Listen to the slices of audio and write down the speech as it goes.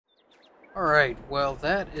Alright, well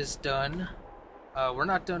that is done. We're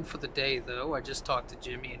not done for the day though. I just talked to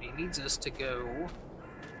Jimmy and he needs us to go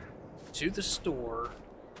to the store,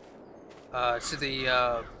 to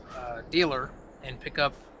the dealer and pick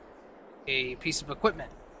up a piece of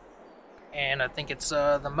equipment. And I think it's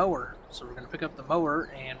the mower. So we're going to pick up the mower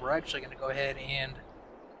and we're actually going to go ahead and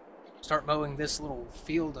start mowing this little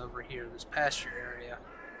field over here, this pasture area.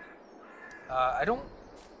 I don't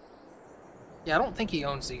think he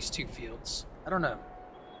owns these two fields. I don't know.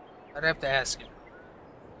 I'd have to ask him.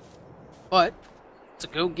 But to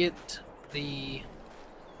go get the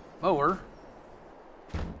mower,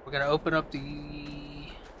 we're going to open up the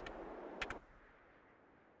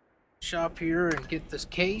shop here and get this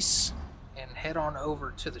case and head on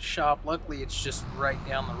over to the shop. Luckily, it's just right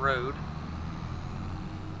down the road.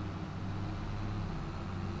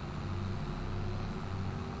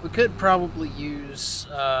 We could probably use,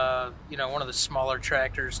 one of the smaller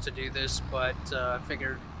tractors to do this, but I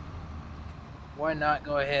figured why not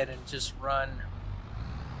go ahead and just run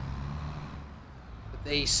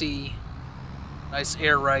with AC, nice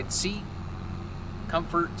air ride seat,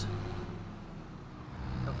 comfort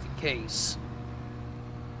of the case.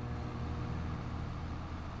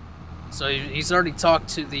 So he's already talked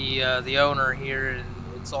to the owner here, and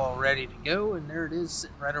it's all ready to go. And there it is,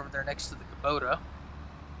 sitting right over there next to the Kubota.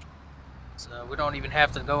 So we don't even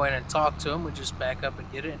have to go in and talk to him. We just back up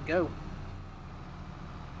and get it and go.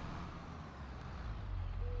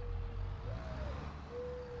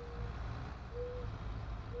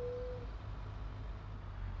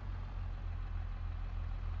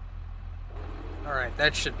 Alright,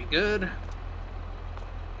 that should be good.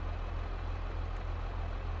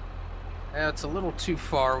 Yeah, it's a little too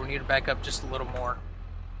far. We need to back up just a little more.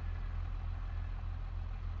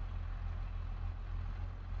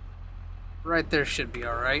 Right there should be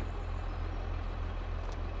alright.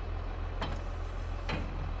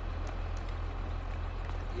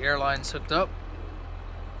 The airline's hooked up.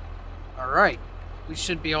 Alright, we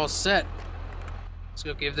should be all set. Let's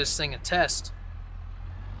go give this thing a test.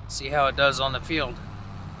 See how it does on the field.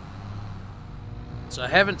 So I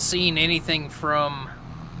haven't seen anything from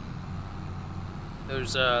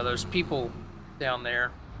those people down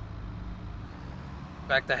there. In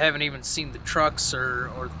fact, I haven't even seen the trucks or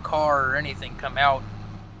the car or anything come out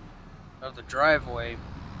of the driveway.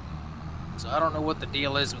 So I don't know what the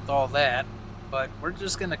deal is with all that, but we're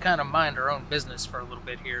just going to kind of mind our own business for a little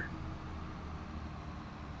bit here.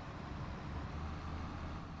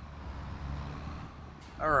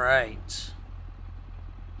 Alright.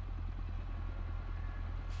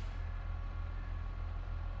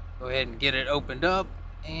 Go ahead and get it opened up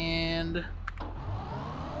and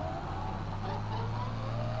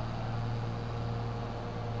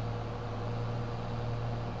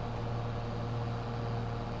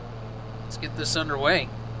let's get this underway.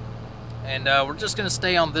 And we're just going to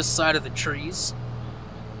stay on this side of the trees.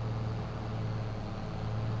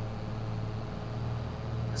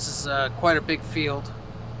 This is quite a big field.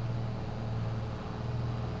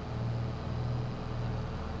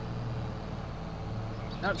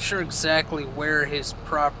 Not sure exactly where his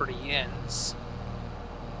property ends.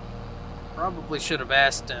 Probably should have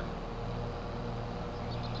asked him.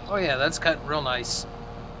 Oh yeah, that's cut real nice.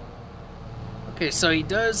 Okay, so he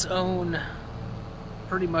does own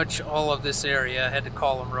pretty much all of this area. I had to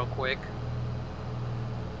call him real quick.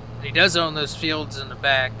 And he does own those fields in the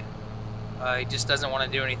back. He just doesn't want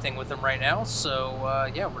to do anything with them right now,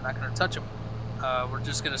 so yeah, we're not going to touch them. We're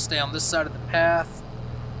just going to stay on this side of the path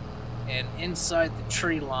and inside the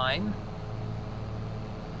tree line.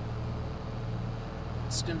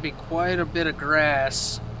 It's going to be quite a bit of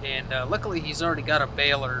grass, and luckily he's already got a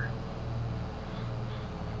baler.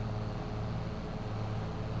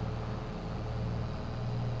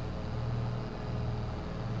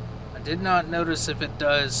 I did not notice if it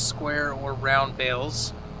does square or round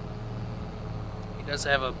bales. He does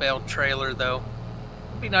have a bale trailer though.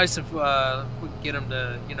 It'd be nice if we could get him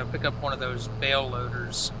to, pick up one of those bale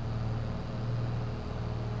loaders.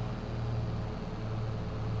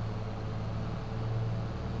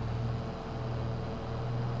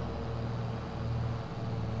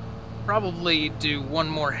 Probably do one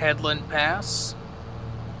more headland pass.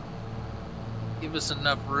 Give us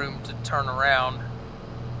enough room to turn around.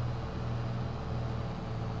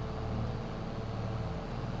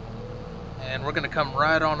 And we're going to come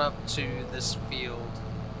right on up to this field.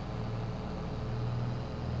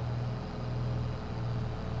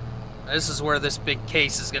 This is where this big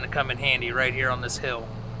case is going to come in handy, right here on this hill.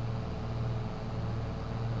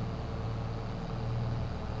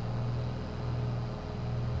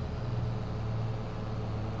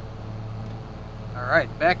 Alright.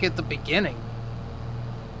 Alright, back at the beginning.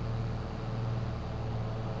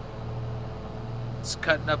 It's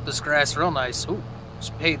cutting up this grass real nice. Ooh,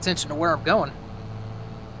 just pay attention to where I'm going.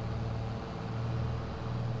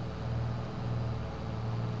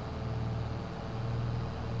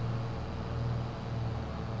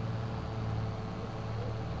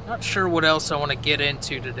 Not sure what else I want to get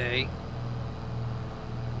into today.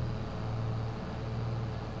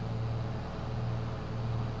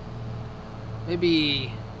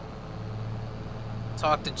 Maybe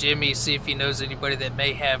talk to Jimmy, see if he knows anybody that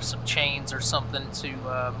may have some chains or something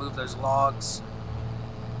to move those logs.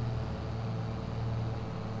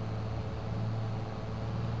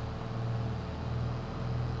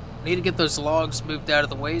 Need to get those logs moved out of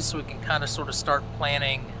the way so we can kind of sort of start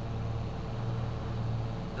planning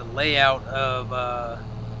the layout of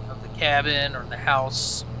the cabin or the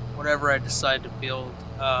house, whatever I decide to build.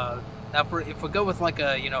 Now, if we go with like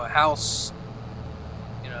a a house,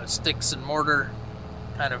 sticks and mortar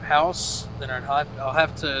kind of house, then I'll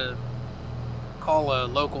have to call a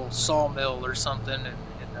local sawmill or something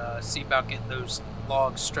and see about getting those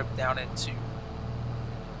logs stripped down into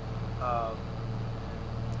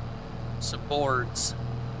some boards.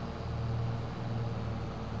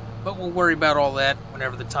 But we'll worry about all that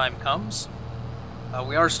whenever the time comes.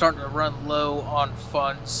 We are starting to run low on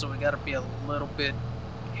funds, so we got to be a little bit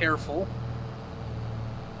careful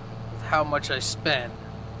with how much I spend.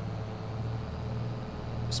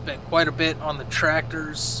 Spent quite a bit on the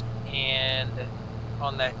tractors and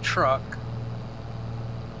on that truck,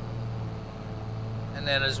 and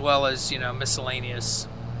then as well as miscellaneous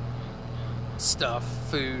stuff,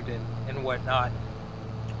 food and whatnot.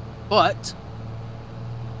 But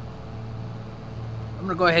I'm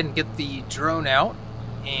gonna go ahead and get the drone out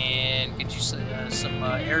and get you some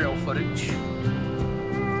aerial footage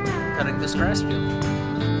cutting this grass field.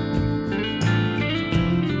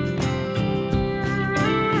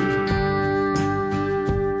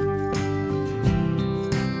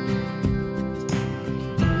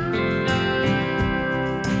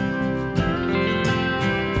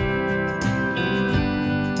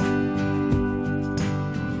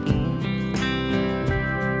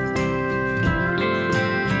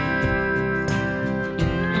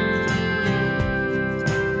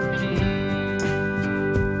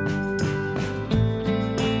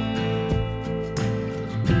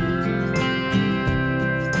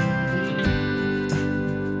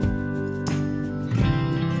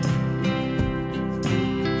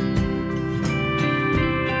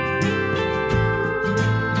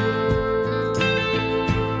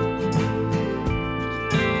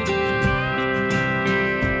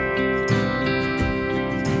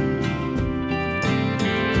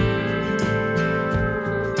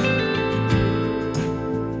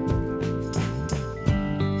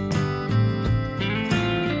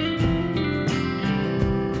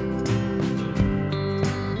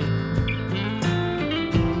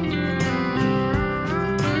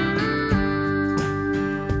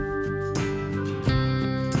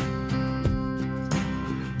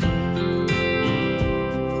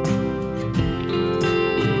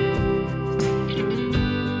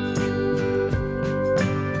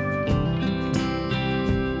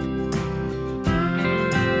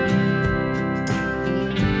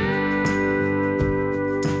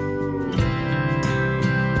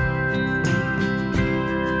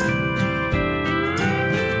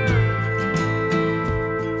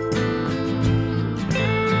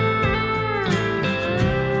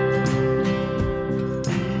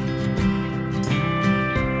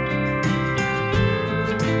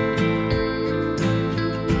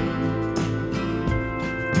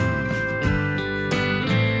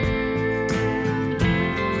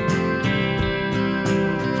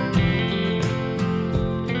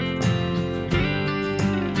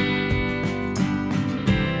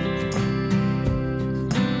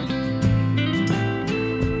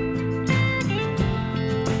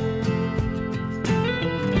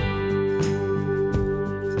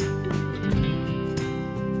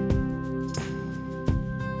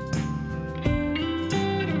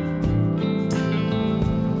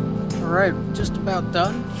 Alright, just about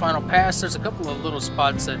done. Final pass. There's a couple of little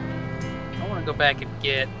spots that I want to go back and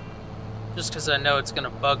get, just because I know it's going to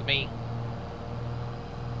bug me.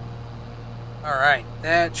 Alright,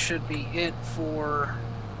 that should be it for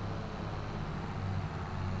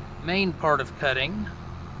main part of cutting.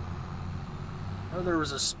 I know there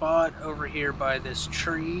was a spot over here by this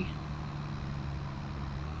tree.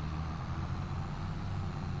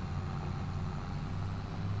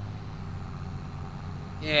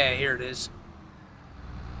 Yeah, here it is.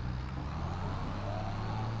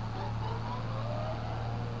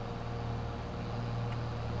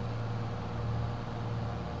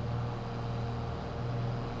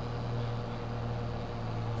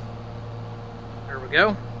 we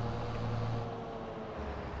go.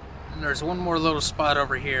 And there's one more little spot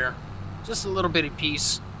over here. Just a little bitty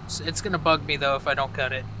piece. It's going to bug me, though, if I don't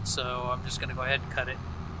cut it. So I'm just going to go ahead and cut it.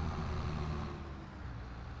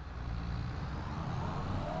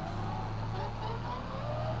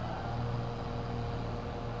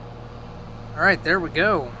 Alright, there we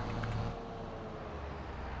go.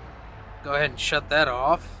 Go ahead and shut that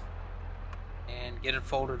off. And get it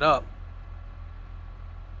folded up.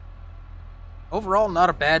 Overall, not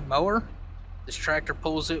a bad mower. This tractor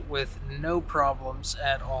pulls it with no problems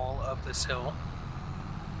at all up this hill.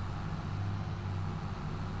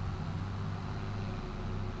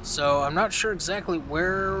 So I'm not sure exactly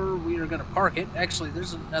where we are going to park it. Actually,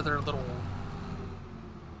 there's another little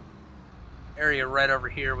area right over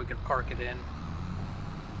here we can park it in.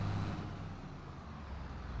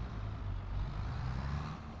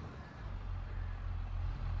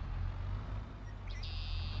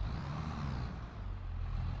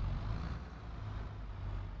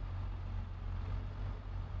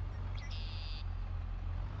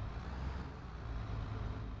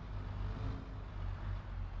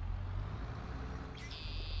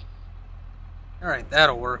 Alright,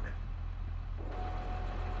 that'll work.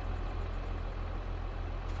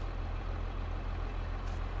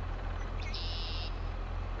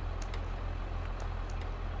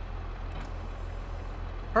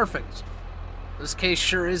 Perfect. This case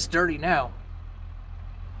sure is dirty now.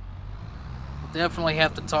 We'll definitely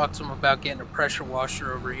have to talk to him about getting a pressure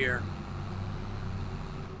washer over here.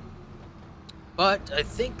 But I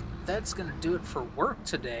think that's going to do it for work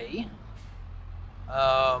today.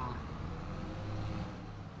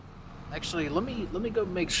 Actually, let me go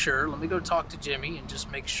make sure. Let me go talk to Jimmy and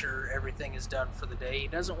just make sure everything is done for the day. He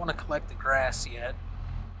doesn't want to collect the grass yet.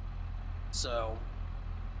 So,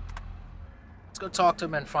 let's go talk to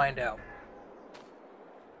him and find out.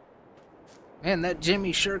 Man, that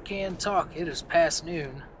Jimmy sure can talk. It is past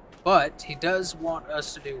noon. But he does want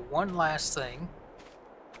us to do one last thing.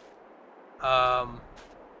 And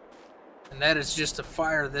that is just to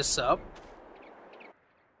fire this up.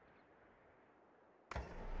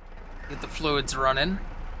 Get the fluids running.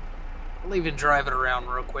 We'll even drive it around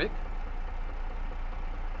real quick.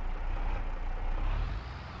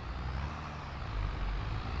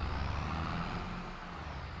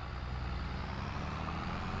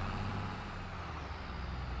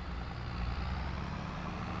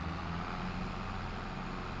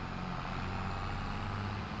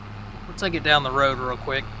 We'll take it down the road real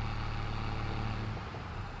quick.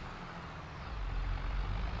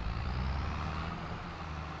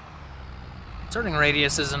 Turning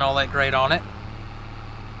radius isn't all that great on it.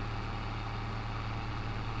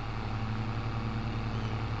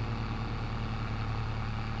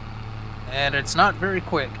 And it's not very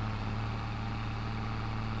quick.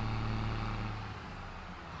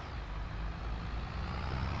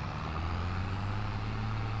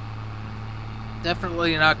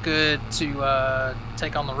 Definitely not good to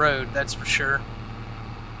take on the road, that's for sure.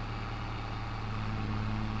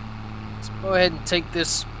 Let's go ahead and take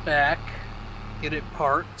this back. Get it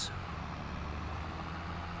parked.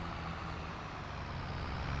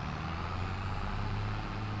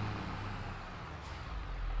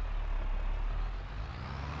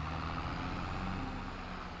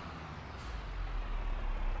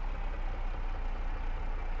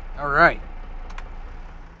 Alright.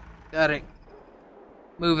 Got it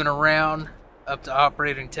moving around up to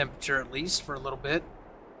operating temperature at least for a little bit.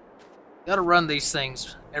 Gotta run these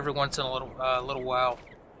things every once in a little while.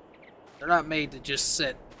 They're not made to just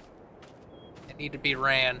sit. They need to be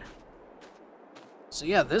ran. So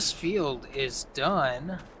yeah, this field is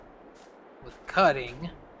done with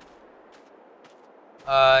cutting.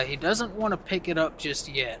 He doesn't want to pick it up just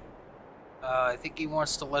yet. I think he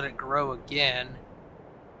wants to let it grow again,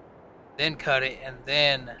 then cut it, and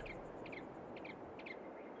then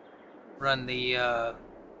run the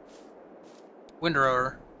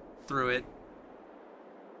windrower through it,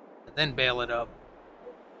 and then bale it up.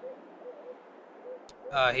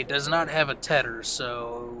 He does not have a tedder,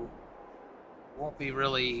 so won't be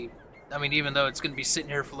really... I mean, even though it's going to be sitting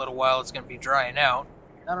here for a little while, it's going to be drying out.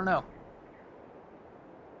 I don't know.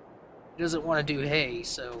 He doesn't want to do hay,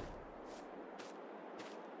 so...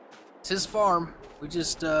 It's his farm. We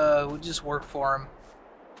just work for him.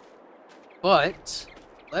 But,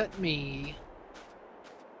 let me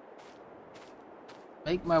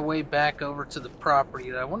make my way back over to the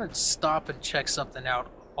property. I want to stop and check something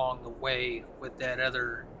out along the way with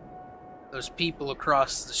those people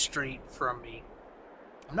across the street from me.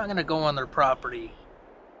 I'm not gonna go on their property,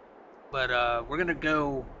 but we're gonna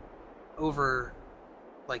go over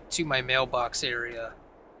like to my mailbox area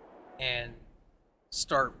and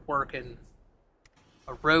start working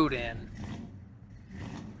a road in.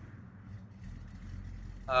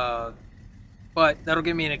 But that'll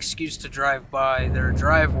give me an excuse to drive by their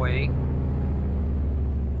driveway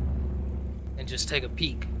and just take a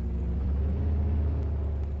peek.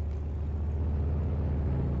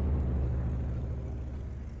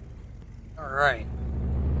 Alright.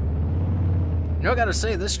 You know, I gotta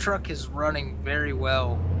say, this truck is running very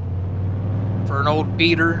well for an old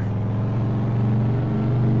beater.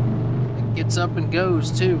 It gets up and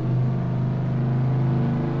goes, too.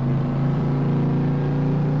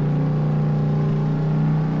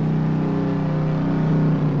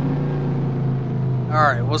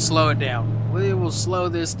 Alright, we'll slow it down. We will slow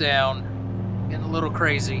this down. Getting a little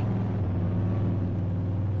crazy.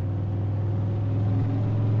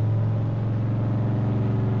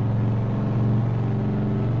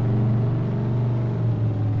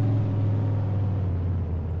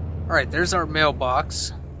 Alright, there's our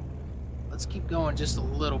mailbox. Let's keep going just a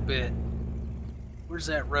little bit. Where's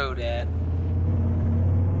that road at?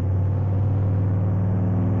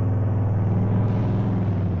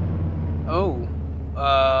 Oh,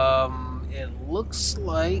 it looks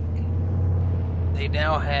like they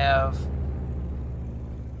now have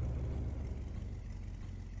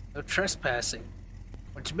no trespassing,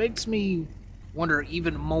 which makes me wonder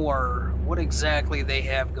even more what exactly they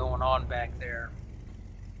have going on back there.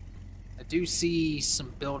 I do see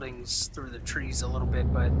some buildings through the trees a little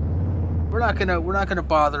bit, but we're not gonna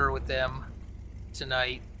bother with them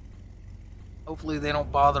tonight. Hopefully they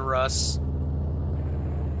don't bother us.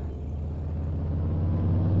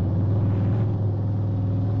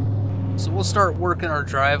 So we'll start working our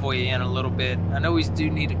driveway in a little bit. I know we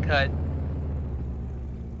do need to cut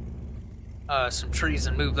some trees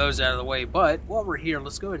and move those out of the way, but while we're here,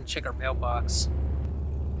 let's go ahead and check our mailbox.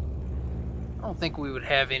 I don't think we would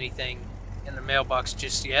have anything in the mailbox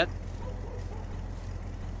just yet.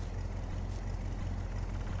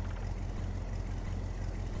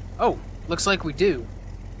 Oh, looks like we do.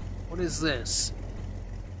 What is this?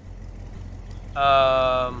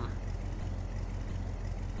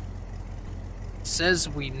 Says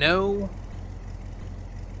we know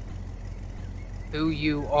who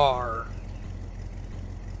you are.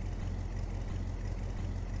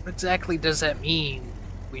 What exactly does that mean?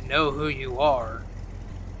 We know who you are.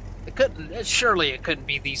 Surely it couldn't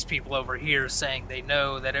be these people over here saying they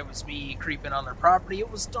know that it was me creeping on their property.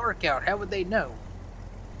 It was dark out. How would they know?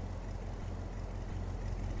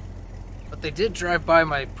 But they did drive by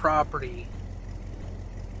my property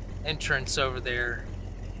entrance over there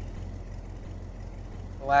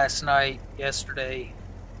last night, yesterday,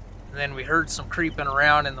 and then we heard some creeping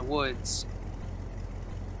around in the woods.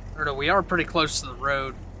 I don't know, we are pretty close to the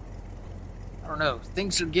road. I don't know,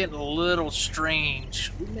 things are getting a little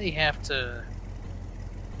strange. We may have to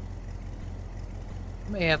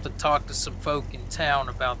talk to some folk in town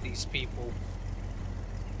about these people.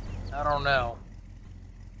 I don't know.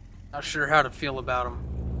 Not sure how to feel about them,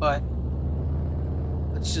 but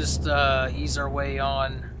let's just ease our way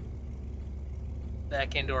on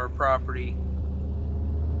back into our property.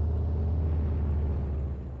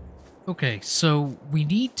 Okay, so we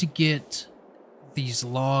need to get these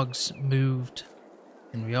logs moved,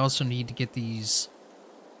 and we also need to get these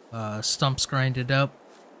stumps grinded up.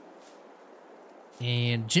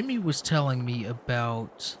 And Jimmy was telling me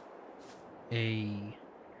about a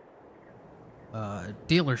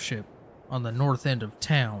dealership on the north end of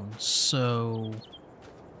town, so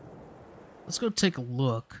let's go take a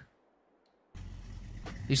look.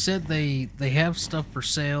 They said they have stuff for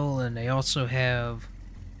sale, and they also have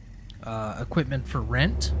equipment for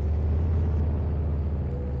rent.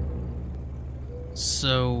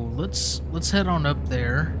 So let's head on up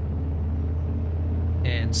there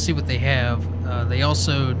and see what they have. They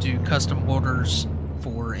also do custom orders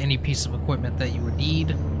for any piece of equipment that you would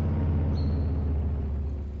need.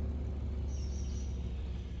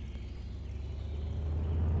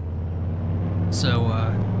 So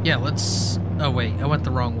yeah, let's... Oh wait, I went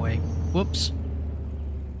the wrong way. Whoops.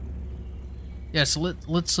 Yeah, so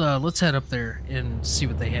let's head up there and see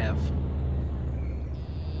what they have.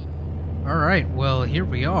 All right, well here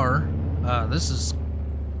we are. This is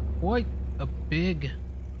quite a big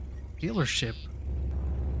dealership.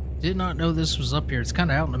 Did not know this was up here. It's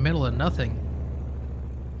kind of out in the middle of nothing.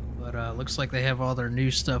 But looks like they have all their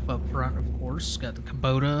new stuff up front, of course. Got the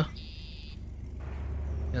Kubota.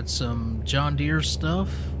 Got some John Deere stuff.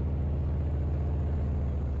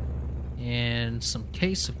 And some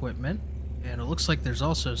case equipment. And it looks like there's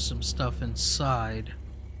also some stuff inside.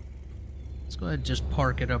 Let's go ahead and just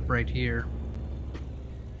park it up right here.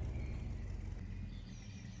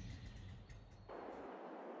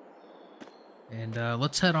 And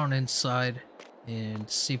let's head on inside and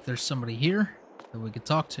see if there's somebody here that we could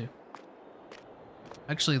talk to.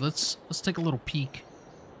 Actually, let's take a little peek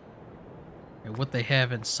at what they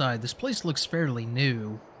have inside. This place looks fairly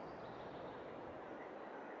new.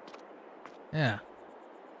 Yeah.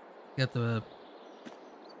 Got the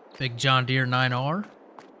big John Deere 9R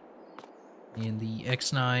and the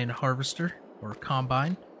X9 harvester or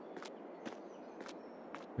combine.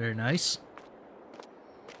 Very nice.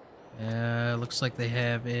 Looks like they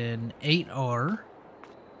have an 8R.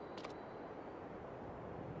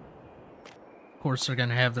 Of course, they're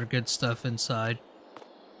gonna have their good stuff inside.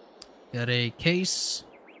 Got a case.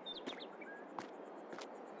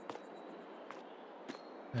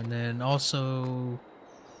 And then also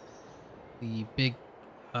the big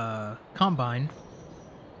combine,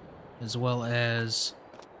 as well as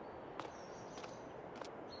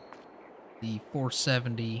the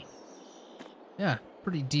 470. Yeah,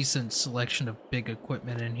 pretty decent selection of big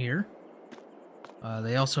equipment in here.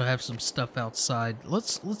 They also have some stuff outside.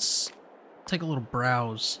 Let's take a little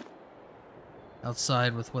browse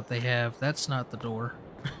outside with what they have. That's not the door.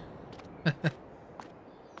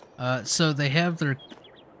 So they have their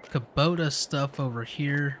Kubota stuff over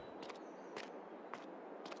here.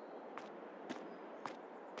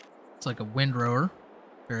 It's like a windrower.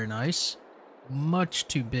 Very nice. Much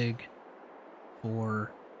too big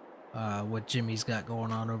for what Jimmy's got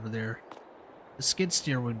going on over there. The skid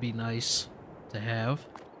steer would be nice to have.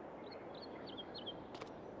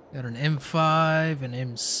 Got an M5, an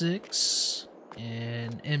M6,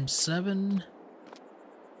 an M7,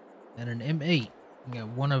 and an M8. You got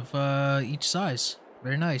one of each size.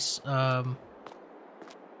 Very nice. Yeah,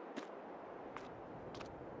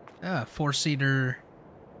 four-seater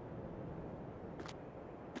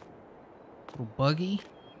little buggy.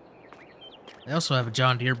 They also have a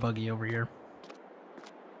John Deere buggy over here.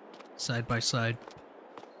 Side by side.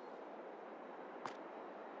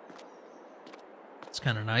 It's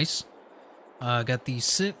kind of nice. Got the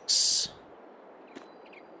 6.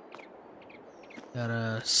 Got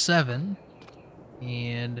a 7.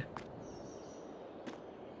 And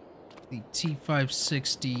the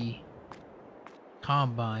T560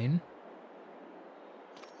 combine.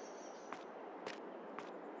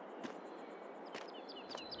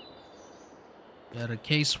 Got a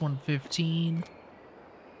Case 115.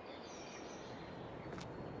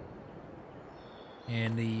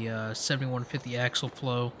 And the 7150 axle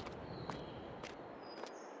flow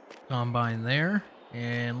combine there.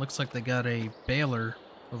 And looks like they got a baler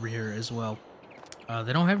over here as well.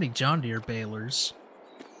 They don't have any John Deere balers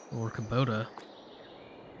or Kubota.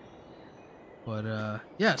 But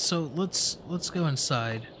yeah, so let's go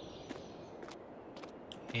inside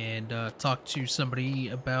and talk to somebody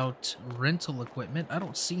about rental equipment. I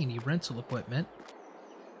don't see any rental equipment,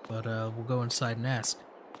 but we'll go inside and ask.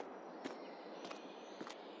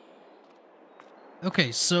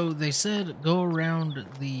 Okay, so they said go around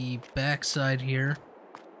the back side here,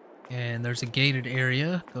 and there's a gated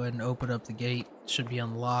area. Go ahead and open up the gate. It should be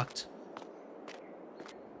unlocked.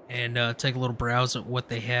 And take a little browse at what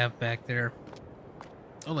they have back there.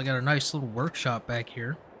 Oh, they got a nice little workshop back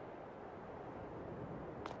here.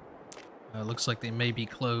 Looks like they may be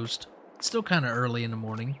closed. It's still kind of early in the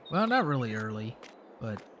morning. Well, not really early,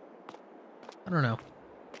 but I don't know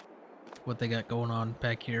what they got going on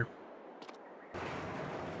back here.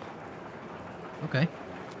 Okay,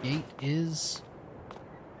 gate is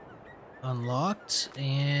unlocked,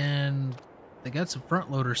 and they got some front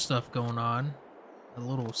loader stuff going on. A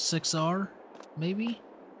little 6R, maybe?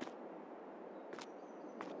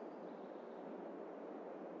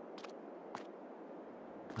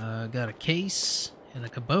 Got a case and a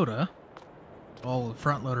Kubota, all with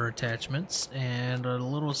front loader attachments, and a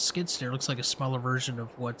little skid steer. Looks like a smaller version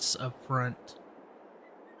of what's up front.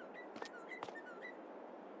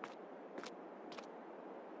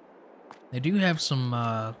 They do have some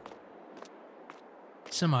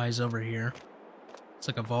semis over here. It's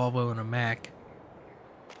like a Volvo and a Mack.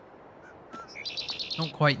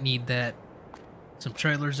 Don't quite need that. Some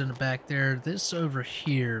trailers in the back there. This over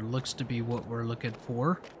here looks to be what we're looking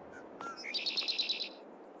for.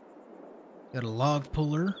 Got a log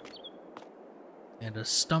puller and a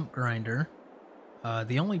stump grinder.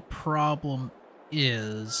 The only problem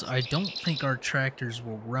is I don't think our tractors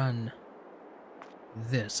will run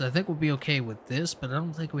this. I think we'll be okay with this, but I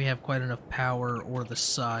don't think we have quite enough power or the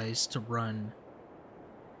size to run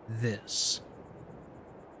this.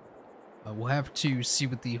 We'll have to see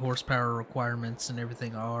what the horsepower requirements and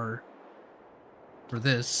everything are for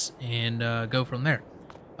this and go from there.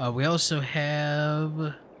 We also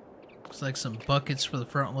have Looks like some buckets for the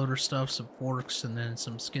front loader stuff, some forks, and then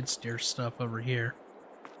some skid steer stuff over here.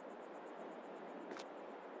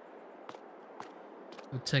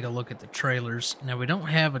 We'll take a look at the trailers. Now, we don't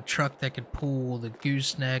have a truck that could pull the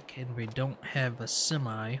gooseneck, and we don't have a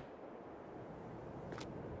semi.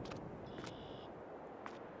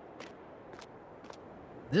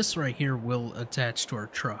 This right here will attach to our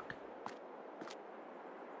truck.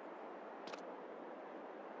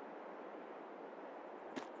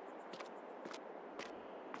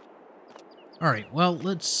 Alright, well,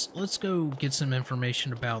 let's go get some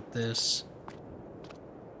information about this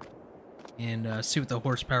and see what the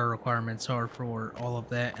horsepower requirements are for all of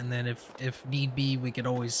that. And then if need be, we could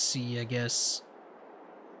always see, I guess,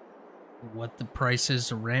 what the price is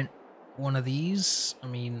to rent one of these. I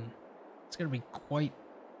mean, it's going to be quite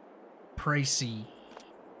pricey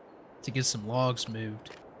to get some logs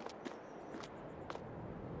moved.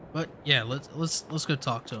 But yeah, let's go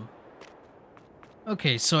talk to them.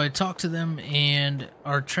 Okay, so I talked to them, and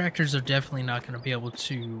our tractors are definitely not going to be able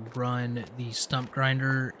to run the stump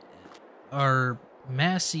grinder. Our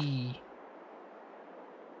Massey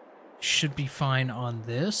should be fine on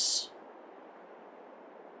this.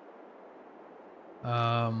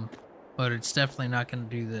 But it's definitely not going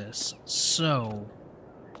to do this. So,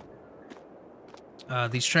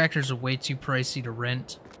 these tractors are way too pricey to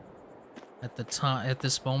rent at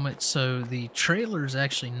this moment. So the trailer is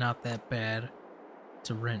actually not that bad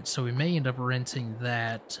to rent. So we may end up renting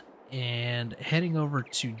that and heading over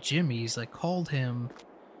to Jimmy's. I called him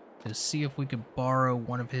to see if we could borrow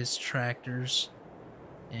one of his tractors,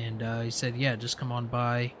 and he said, yeah, just come on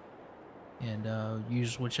by and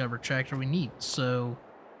use whichever tractor we need. So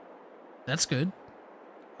that's good.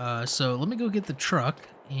 So let me go get the truck,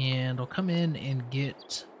 and I'll come in and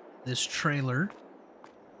get this trailer.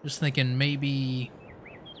 Just thinking maybe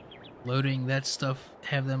loading that stuff,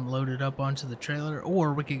 have them loaded up onto the trailer,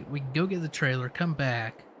 or we could go get the trailer, come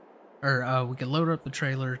back, or we could load up the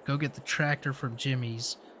trailer, go get the tractor from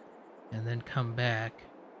Jimmy's, and then come back,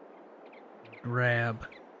 grab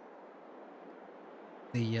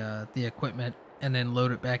the equipment, and then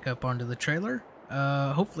load it back up onto the trailer.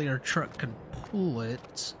 Hopefully our truck can pull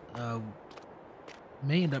it.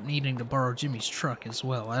 May end up needing to borrow Jimmy's truck as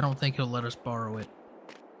well. I don't think he'll let us borrow it.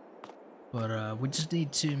 But we just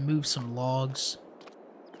need to move some logs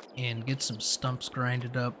and get some stumps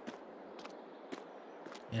grinded up.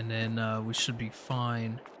 And then we should be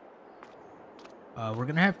fine. We're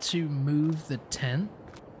going to have to move the tent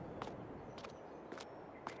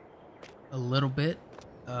a little bit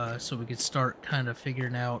so we could start kind of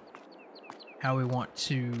figuring out how we want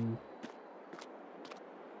to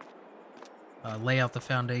lay out the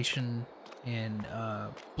foundation and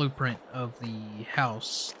blueprint of the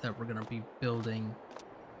house that we're going to be building.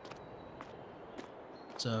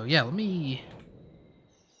 So yeah, let me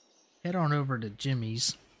head on over to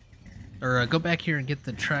Jimmy's, or go back here and get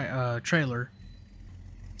the trailer,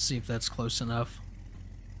 see if that's close enough.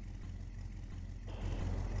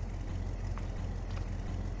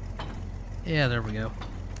 Yeah, there we go.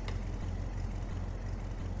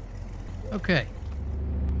 Okay.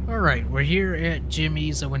 Alright, we're here at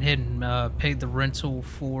Jimmy's. I went ahead and paid the rental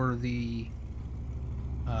for the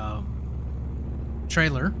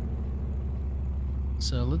trailer.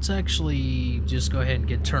 So let's actually just go ahead and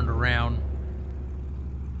get turned around.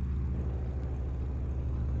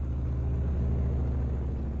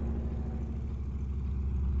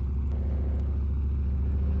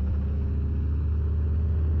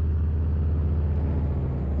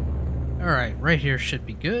 Alright, right here should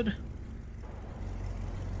be good.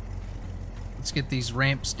 Let's get these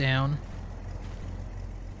ramps down.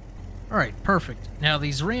 Alright, perfect. Now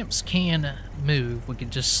these ramps can move. We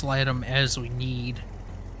can just slide them as we need,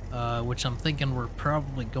 which I'm thinking we're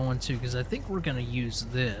probably going to, because I think we're going to use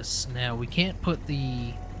this. Now we can't put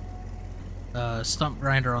the stump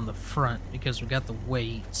grinder on the front because we got the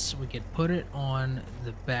weights. We could put it on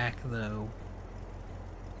the back though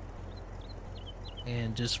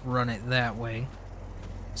and just run it that way.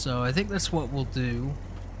 So I think that's what we'll do.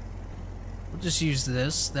 We'll just use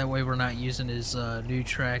this. That way we're not using his new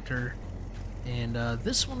tractor. And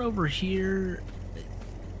this one over here,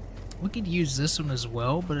 we could use this one as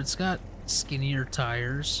well, but it's got skinnier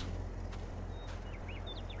tires.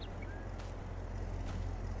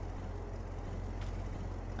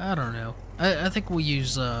 I don't know. I think we'll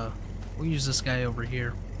use this guy over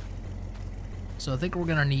here. So I think we're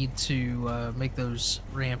gonna need to make those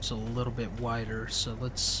ramps a little bit wider. So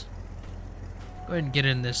let's go ahead and get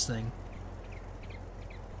in this thing.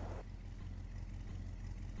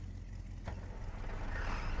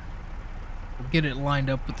 We'll get it lined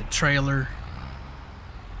up with the trailer.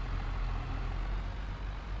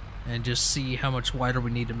 and just see how much wider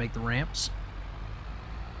we need to make the ramps.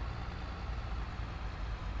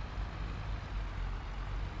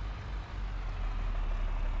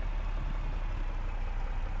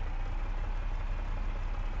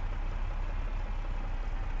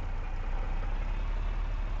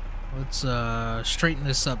 Let's straighten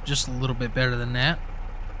this up just a little bit better than that.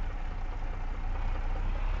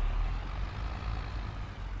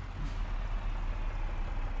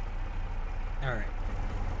 Alright.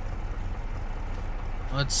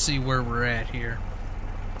 Let's see where we're at here.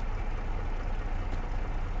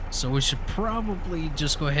 So we should probably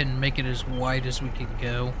just go ahead and make it as wide as we can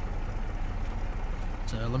go.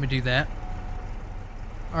 So let me do that.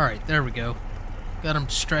 Alright, there we go. Got them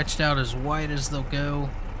stretched out as wide as they'll go.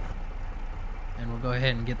 And we'll go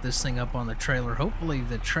ahead and get this thing up on the trailer. Hopefully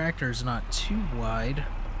the tractor's not too wide.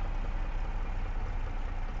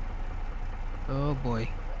 Oh boy.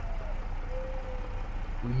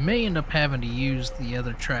 We may end up having to use the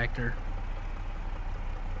other tractor.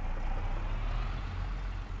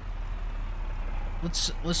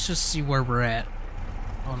 Let's just see where we're at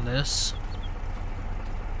on this.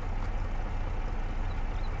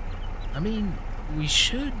 I mean, we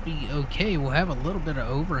should be okay. We'll have a little bit of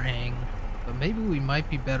overhang. But maybe we might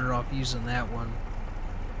be better off using that one.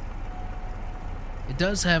 It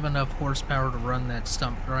does have enough horsepower to run that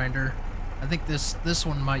stump grinder. I think this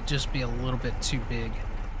one might just be a little bit too big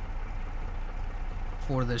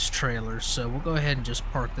for this trailer. So we'll go ahead and just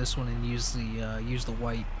park this one and use the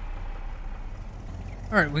white.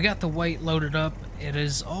 Alright, we got the white loaded up. It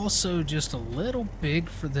is also just a little big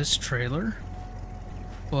for this trailer.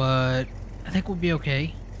 But I think we'll be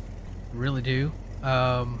okay. Really do.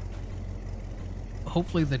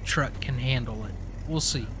 Hopefully the truck can handle it. We'll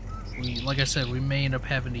see. Like I said, we may end up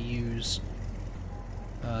having to use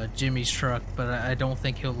Jimmy's truck, but I don't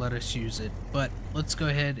think he'll let us use it. But let's go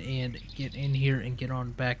ahead and get in here and get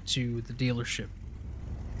on back to the dealership.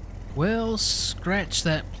 Well, scratch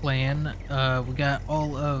that plan. We got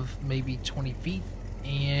all of maybe 20 feet,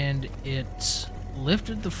 and it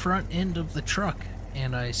lifted the front end of the truck,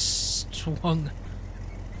 and I swung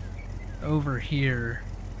over here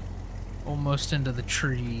almost into the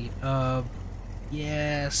tree.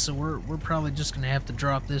 Yeah, so we're probably just gonna have to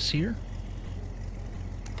drop this here.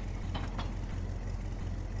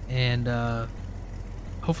 And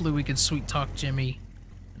hopefully we can sweet talk Jimmy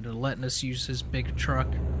into letting us use his big truck.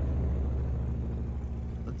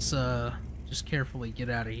 Let's just carefully get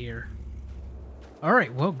out of here.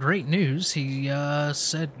 Alright, well, great news. He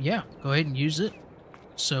said, yeah, go ahead and use it.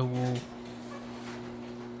 So we'll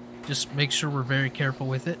just make sure we're very careful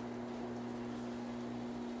with it.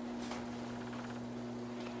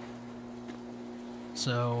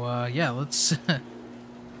 So yeah, let's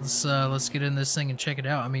get in this thing and check it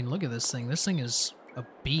out. I mean, look at this thing. This thing is a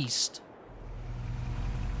beast.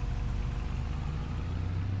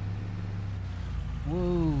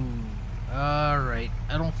 Whoa. Alright,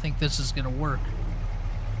 I don't think this is gonna work.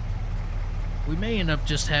 We may end up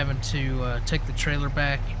just having to take the trailer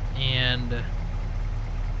back and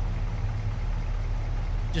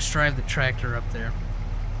just drive the tractor up there.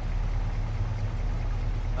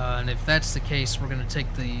 And if that's the case, we're going to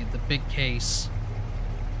take the big case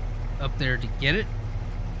up there to get it.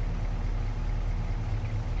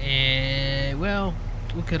 And, well,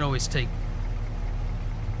 we could always take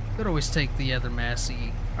the other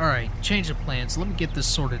Massey. Alright, change of plans. Let me get this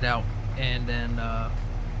sorted out, and then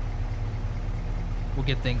we'll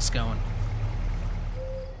get things going.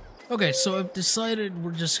 Okay, so I've decided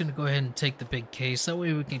we're just going to go ahead and take the big case. That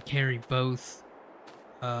way we can carry both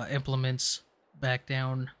implements back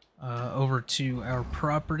down over to our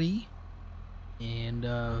property, and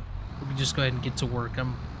we can just go ahead and get to work.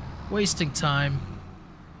 I'm wasting time.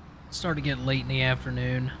 It's starting to get late in the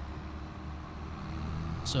afternoon,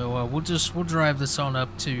 so we'll drive this on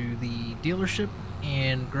up to the dealership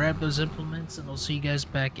and grab those implements, and I'll see you guys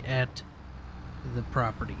back at the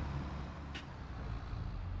property.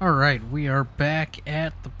 Alright, we are back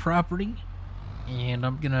at the property, and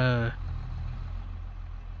I'm gonna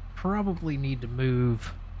probably need to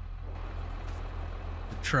move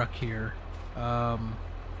the truck here.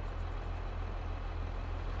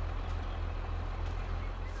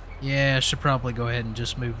 Yeah, I should probably go ahead and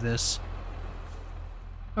just move this.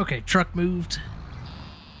 Okay, truck moved.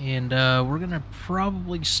 And we're gonna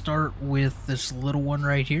probably start with this little one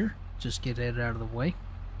right here. Just get it out of the way.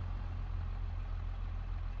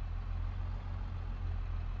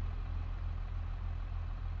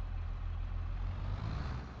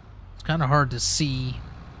 It's kind of hard to see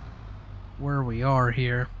where we are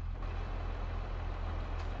here.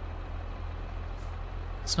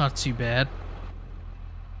 It's not too bad.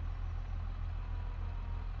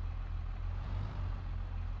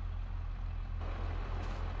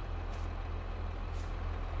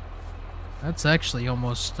 That's actually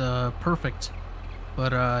almost perfect.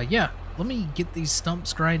 But yeah, let me get these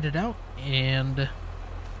stumps grinded out, and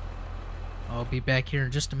I'll be back here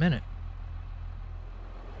in just a minute.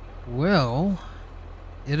 Well,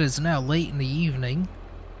 it is now late in the evening,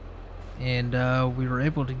 and we were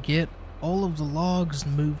able to get all of the logs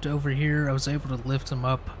moved over here. I was able to lift them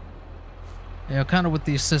up, you know, kind of with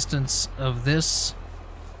the assistance of this,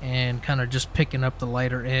 and kind of just picking up the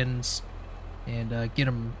lighter ends and get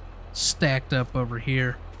them stacked up over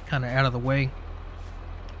here, kind of out of the way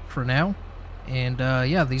for now. And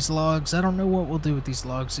yeah, these logs, I don't know what we'll do with these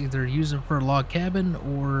logs. Either use them for a log cabin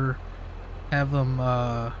or have them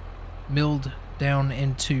milled down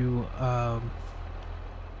into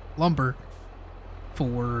lumber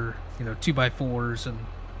for, you know, 2x4s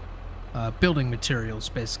and building materials,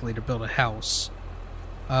 basically, to build a house.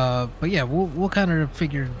 But yeah, we'll kind of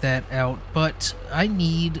figure that out. But I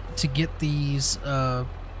need to get these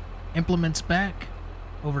implements back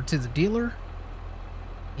over to the dealer,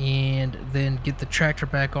 and then get the tractor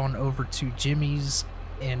back on over to Jimmy's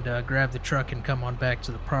and grab the truck and come on back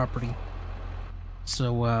to the property.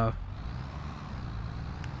 So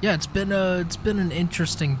yeah, it's been an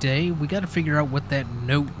interesting day. We got to figure out what that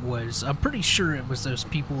note was. I'm pretty sure it was those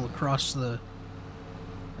people across the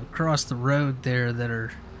road there that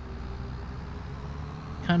are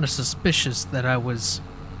kind of suspicious that I was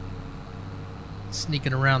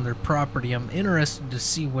sneaking around their property. I'm interested to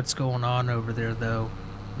see what's going on over there, though.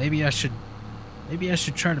 Maybe I should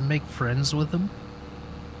try to make friends with them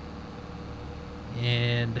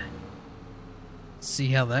and see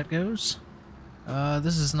how that goes.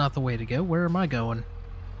 This is not the way to go. Where am I going?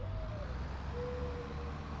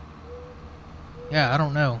 Yeah, I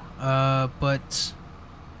don't know. But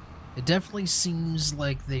it definitely seems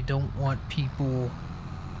like they don't want people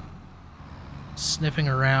sniffing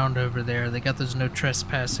around over there. They got those no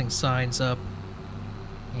trespassing signs up,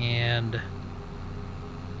 and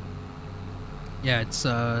yeah, it's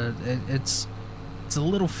a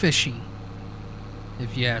little fishy,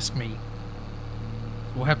 if you ask me.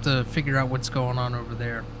 We'll have to figure out what's going on over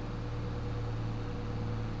there.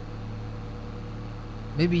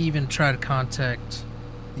 Maybe even try to contact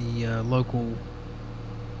the local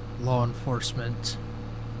law enforcement,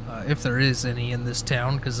 if there is any in this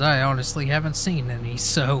town, because I honestly haven't seen any.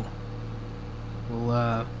 So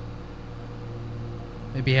we'll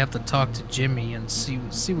maybe have to talk to Jimmy and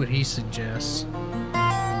see what he suggests.